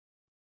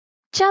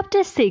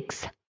Chapter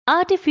 6: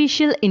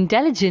 Artificial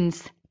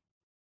Intelligence.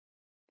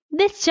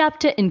 This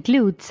chapter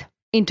includes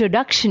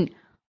Introduction.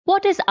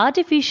 What is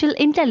artificial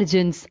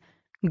intelligence?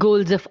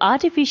 Goals of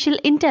artificial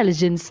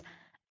intelligence.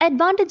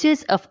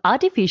 Advantages of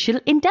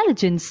artificial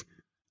intelligence.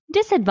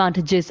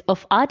 Disadvantages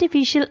of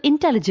artificial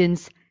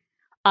intelligence.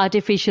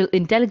 Artificial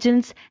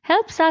intelligence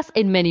helps us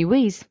in many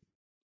ways.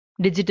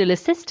 Digital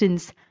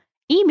assistants,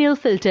 email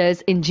filters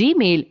in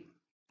Gmail,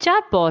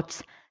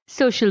 chatbots,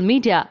 social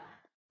media,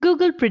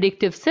 Google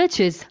predictive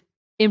searches,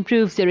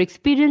 improves your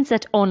experience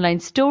at online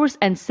stores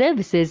and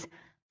services,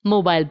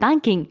 mobile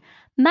banking,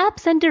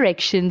 maps and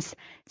directions,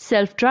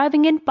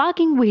 self-driving and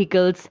parking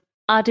vehicles,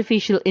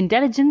 artificial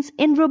intelligence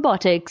in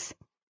robotics.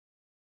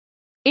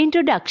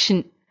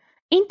 Introduction.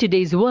 In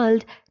today's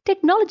world,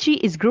 technology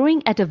is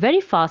growing at a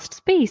very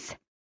fast pace.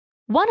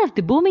 One of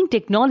the booming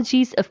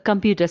technologies of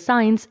computer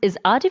science is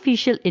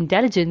artificial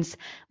intelligence,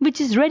 which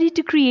is ready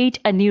to create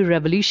a new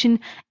revolution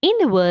in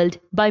the world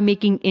by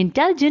making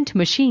intelligent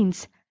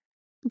machines.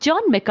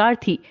 John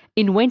McCarthy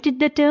invented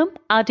the term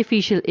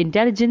artificial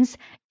intelligence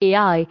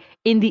 (AI)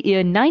 in the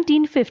year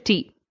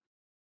 1950.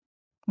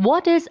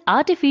 What is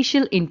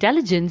artificial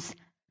intelligence?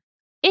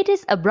 It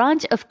is a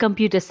branch of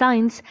computer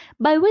science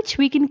by which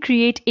we can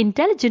create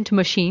intelligent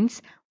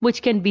machines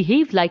which can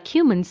behave like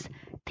humans,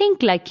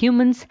 think like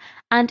humans,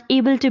 and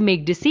able to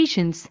make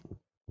decisions.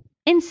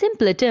 In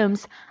simpler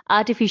terms,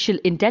 artificial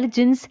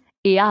intelligence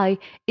 (AI)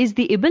 is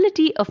the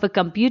ability of a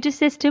computer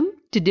system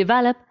to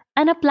develop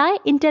and apply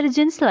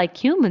intelligence like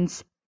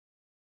humans.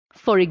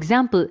 For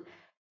example,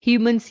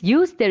 humans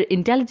use their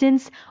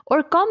intelligence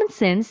or common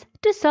sense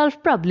to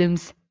solve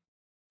problems.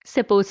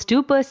 Suppose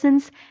two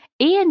persons,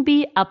 A and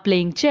B, are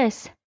playing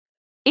chess.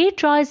 A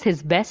tries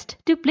his best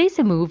to place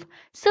a move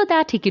so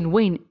that he can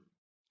win.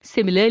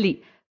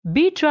 Similarly,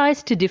 B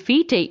tries to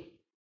defeat A.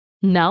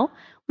 Now,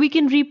 we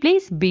can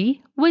replace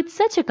B with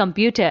such a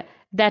computer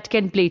that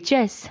can play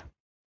chess.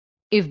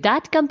 If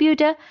that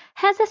computer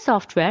has a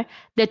software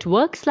that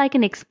works like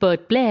an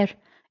expert player,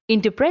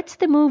 interprets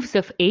the moves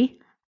of A,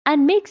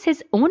 and makes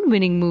his own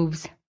winning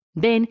moves,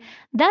 then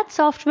that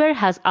software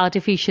has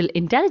artificial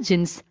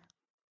intelligence.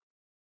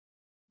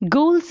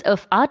 Goals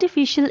of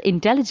artificial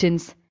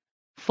intelligence.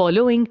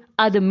 Following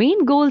are the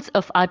main goals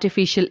of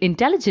artificial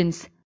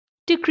intelligence.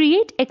 To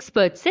create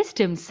expert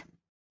systems.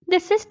 The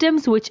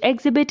systems which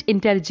exhibit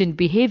intelligent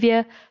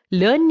behavior,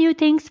 learn new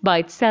things by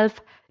itself,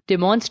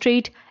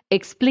 demonstrate,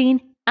 explain,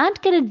 and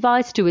can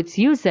advise to its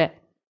user.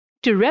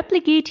 To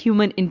replicate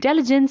human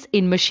intelligence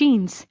in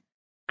machines.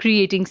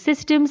 Creating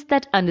systems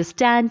that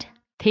understand,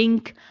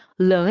 think,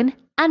 learn,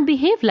 and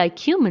behave like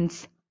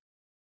humans.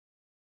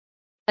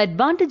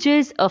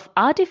 Advantages of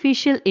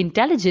artificial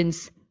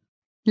intelligence.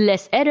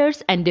 Less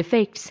errors and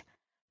defects.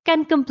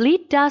 Can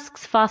complete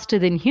tasks faster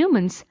than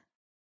humans.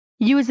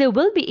 User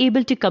will be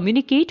able to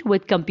communicate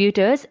with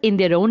computers in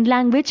their own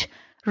language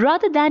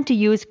rather than to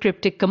use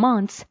cryptic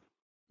commands.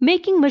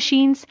 Making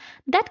machines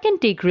that can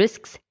take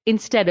risks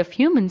instead of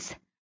humans.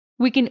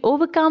 We can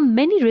overcome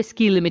many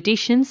risky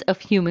limitations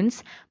of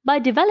humans by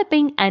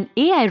developing an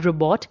AI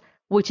robot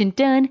which in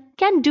turn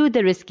can do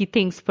the risky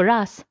things for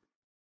us.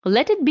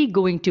 Let it be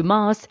going to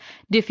Mars,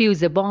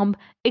 defuse a bomb,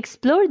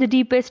 explore the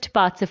deepest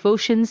parts of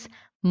oceans,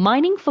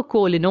 mining for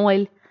coal and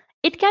oil.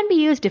 It can be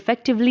used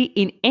effectively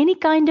in any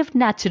kind of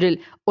natural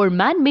or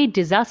man-made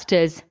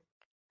disasters.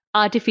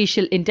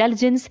 Artificial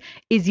intelligence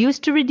is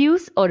used to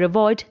reduce or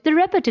avoid the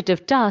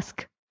repetitive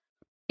task.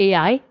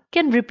 AI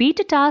can repeat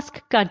a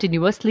task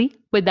continuously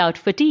without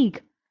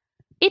fatigue.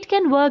 It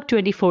can work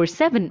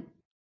 24/7.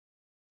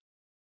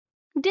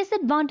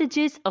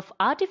 Disadvantages of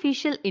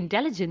artificial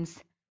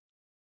intelligence.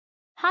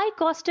 High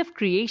cost of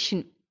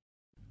creation.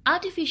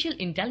 Artificial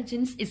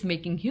intelligence is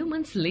making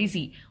humans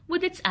lazy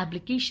with its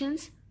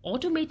applications,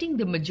 automating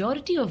the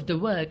majority of the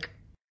work.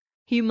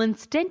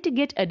 Humans tend to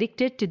get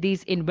addicted to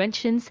these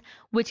inventions,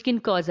 which can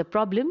cause a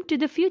problem to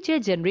the future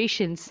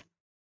generations.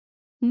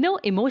 No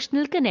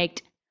emotional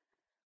connect.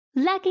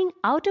 Lacking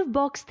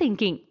out-of-box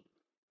thinking.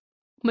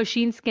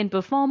 Machines can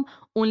perform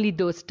only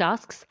those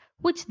tasks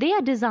which they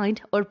are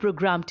designed or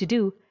programmed to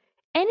do.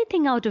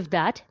 Anything out of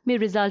that may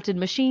result in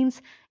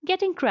machines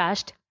getting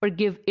crashed or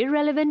give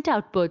irrelevant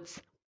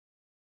outputs.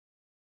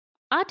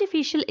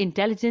 Artificial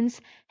intelligence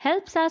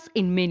helps us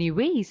in many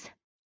ways.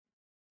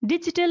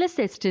 Digital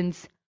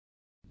assistants.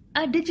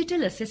 A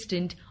digital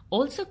assistant,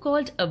 also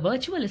called a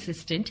virtual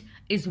assistant,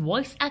 is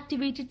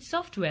voice-activated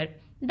software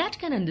that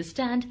can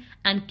understand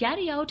and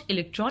carry out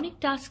electronic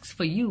tasks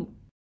for you.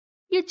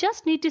 You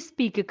just need to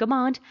speak a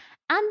command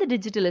and the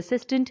digital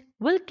assistant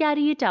will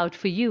carry it out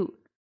for you.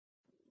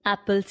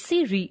 Apple's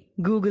Siri,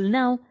 Google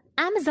Now,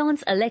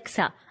 Amazon's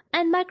Alexa,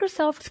 and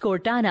Microsoft's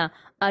Cortana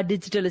are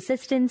digital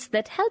assistants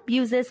that help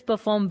users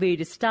perform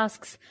various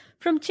tasks,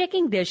 from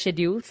checking their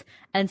schedules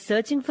and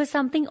searching for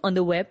something on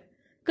the web,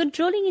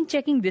 controlling and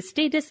checking the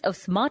status of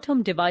smart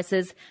home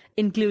devices,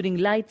 including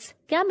lights,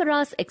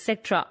 cameras,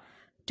 etc.,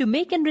 to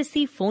make and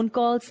receive phone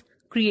calls,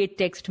 create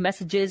text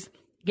messages,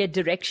 get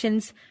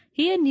directions,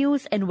 hear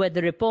news and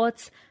weather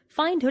reports,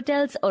 find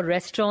hotels or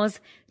restaurants,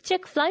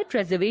 check flight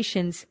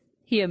reservations,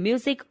 hear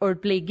music, or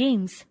play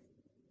games.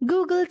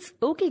 Google's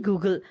OK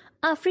Google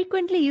are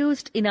frequently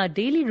used in our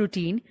daily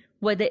routine,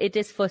 whether it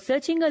is for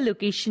searching a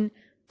location,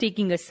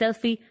 taking a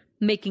selfie,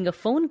 making a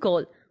phone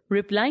call,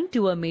 replying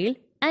to a mail,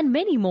 and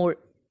many more.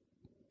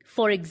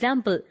 For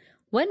example,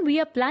 when we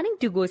are planning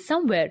to go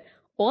somewhere,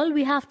 all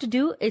we have to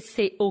do is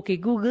say, OK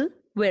Google,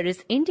 where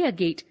is India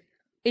Gate?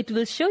 It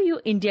will show you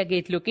India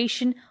Gate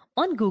location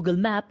on Google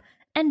Map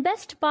and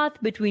best path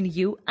between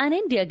you and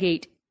India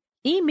Gate.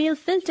 Email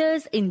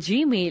filters in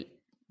Gmail.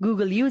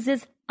 Google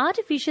uses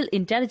artificial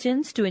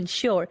intelligence to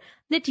ensure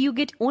that you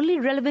get only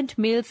relevant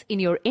mails in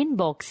your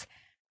inbox.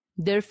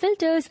 Their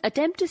filters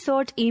attempt to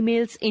sort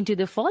emails into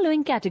the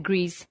following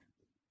categories: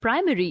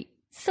 primary,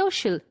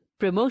 social,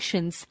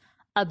 promotions,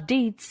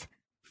 updates,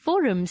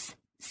 forums,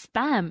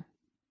 spam.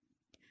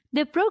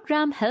 The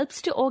program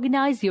helps to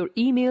organize your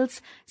emails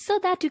so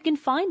that you can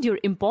find your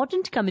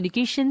important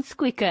communications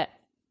quicker.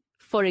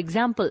 For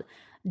example,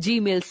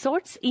 Gmail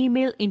sorts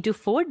email into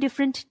 4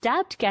 different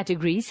tabbed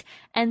categories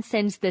and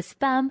sends the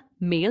spam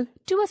mail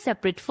to a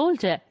separate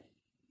folder.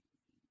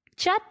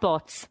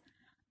 Chatbots.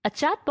 A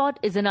chatbot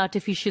is an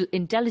artificial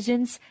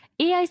intelligence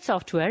AI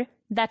software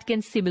that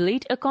can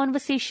simulate a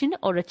conversation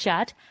or a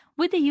chat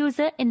with the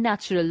user in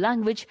natural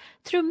language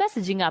through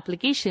messaging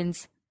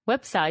applications,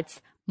 websites,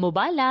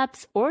 mobile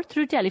apps, or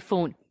through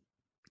telephone.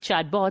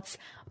 Chatbots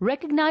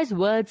recognize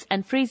words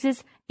and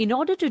phrases in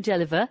order to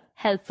deliver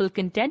helpful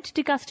content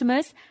to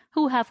customers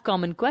who have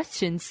common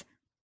questions.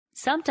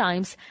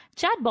 Sometimes,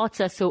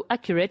 chatbots are so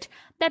accurate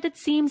that it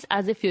seems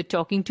as if you're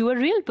talking to a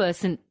real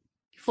person.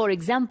 For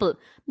example,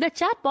 the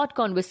chatbot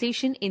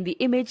conversation in the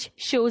image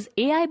shows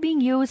AI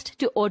being used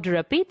to order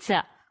a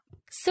pizza.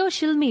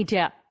 Social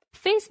media.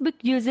 Facebook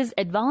uses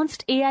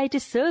advanced AI to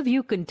serve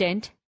you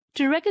content,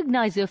 to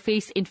recognize your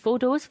face in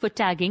photos for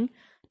tagging,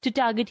 to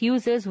target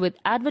users with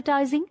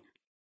advertising.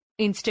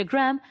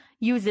 Instagram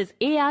uses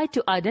AI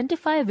to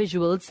identify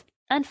visuals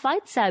and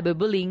fight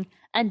cyberbullying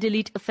and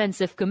delete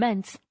offensive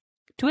comments.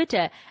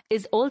 Twitter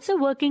is also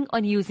working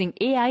on using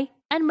AI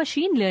and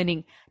machine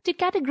learning to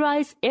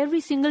categorize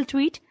every single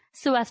tweet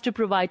so as to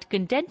provide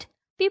content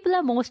people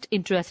are most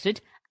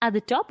interested at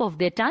the top of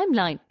their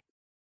timeline.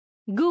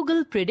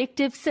 Google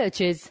predictive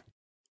searches.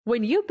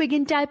 When you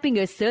begin typing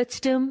a search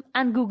term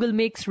and Google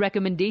makes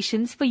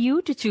recommendations for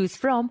you to choose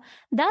from,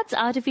 that's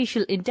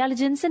artificial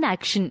intelligence in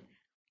action.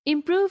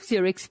 Improves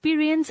your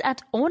experience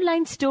at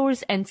online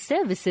stores and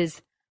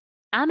services.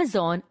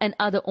 Amazon and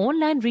other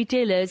online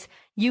retailers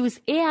use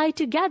AI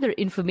to gather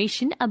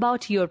information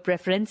about your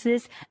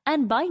preferences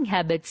and buying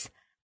habits.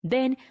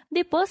 Then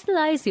they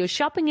personalize your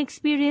shopping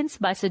experience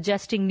by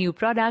suggesting new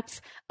products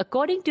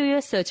according to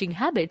your searching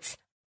habits.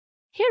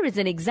 Here is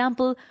an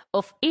example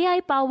of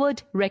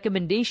AI-powered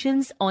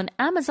recommendations on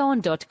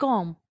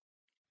Amazon.com.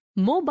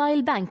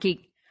 Mobile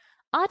banking.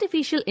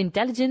 Artificial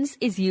intelligence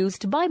is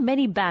used by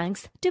many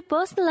banks to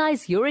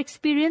personalize your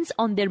experience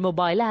on their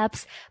mobile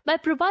apps by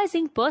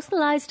providing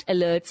personalized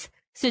alerts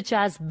such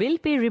as bill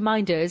pay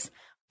reminders,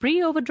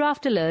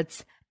 pre-overdraft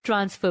alerts,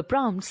 transfer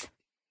prompts.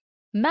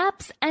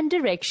 Maps and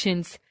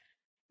directions.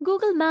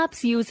 Google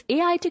Maps use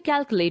AI to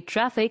calculate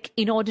traffic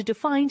in order to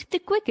find the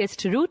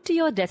quickest route to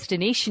your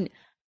destination.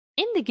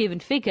 In the given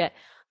figure,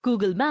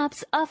 Google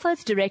Maps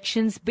offers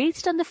directions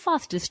based on the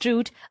fastest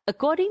route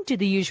according to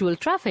the usual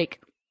traffic.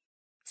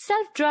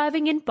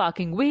 Self-driving and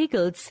parking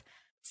vehicles.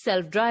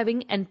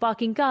 Self-driving and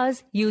parking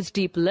cars use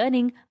deep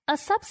learning, a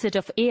subset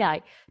of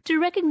AI, to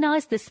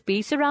recognize the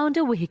space around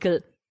a vehicle.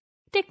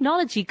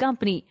 Technology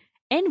company.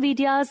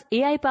 NVIDIA's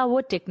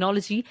AI-powered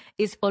technology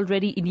is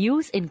already in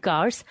use in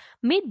cars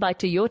made by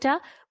Toyota,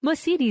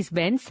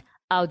 Mercedes-Benz,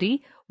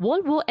 Audi,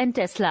 Volvo, and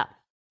Tesla.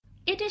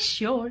 It is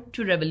sure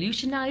to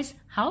revolutionize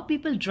how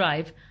people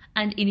drive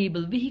and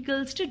enable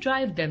vehicles to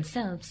drive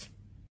themselves.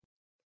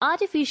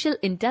 Artificial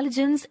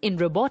intelligence in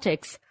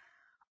robotics.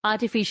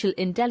 Artificial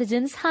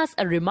intelligence has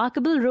a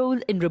remarkable role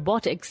in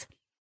robotics.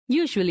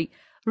 Usually,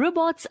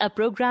 robots are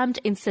programmed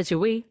in such a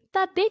way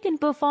that they can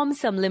perform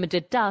some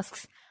limited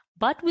tasks,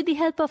 but with the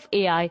help of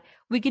AI,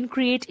 we can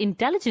create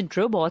intelligent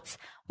robots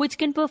which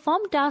can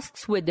perform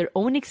tasks with their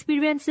own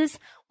experiences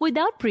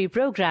without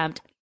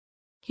pre-programmed.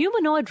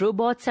 Humanoid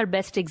robots are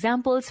best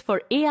examples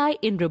for AI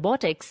in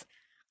robotics.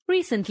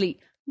 Recently,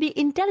 the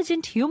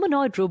intelligent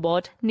humanoid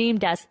robot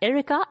named as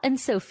Erica and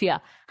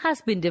Sophia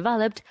has been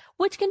developed,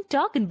 which can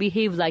talk and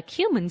behave like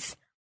humans.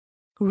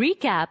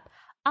 Recap: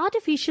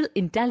 artificial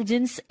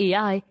intelligence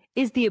AI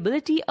is the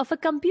ability of a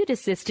computer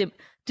system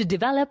to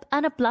develop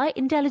and apply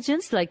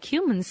intelligence like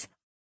humans.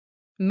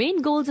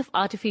 Main goals of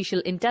artificial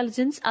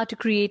intelligence are to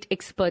create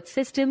expert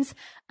systems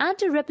and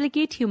to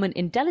replicate human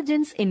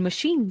intelligence in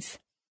machines.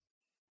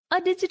 A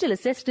digital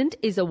assistant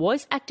is a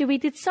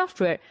voice-activated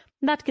software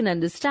that can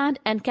understand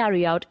and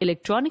carry out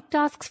electronic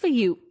tasks for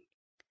you.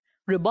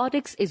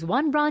 Robotics is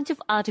one branch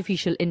of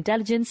artificial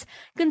intelligence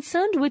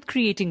concerned with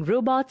creating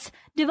robots,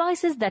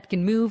 devices that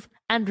can move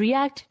and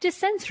react to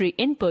sensory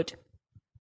input.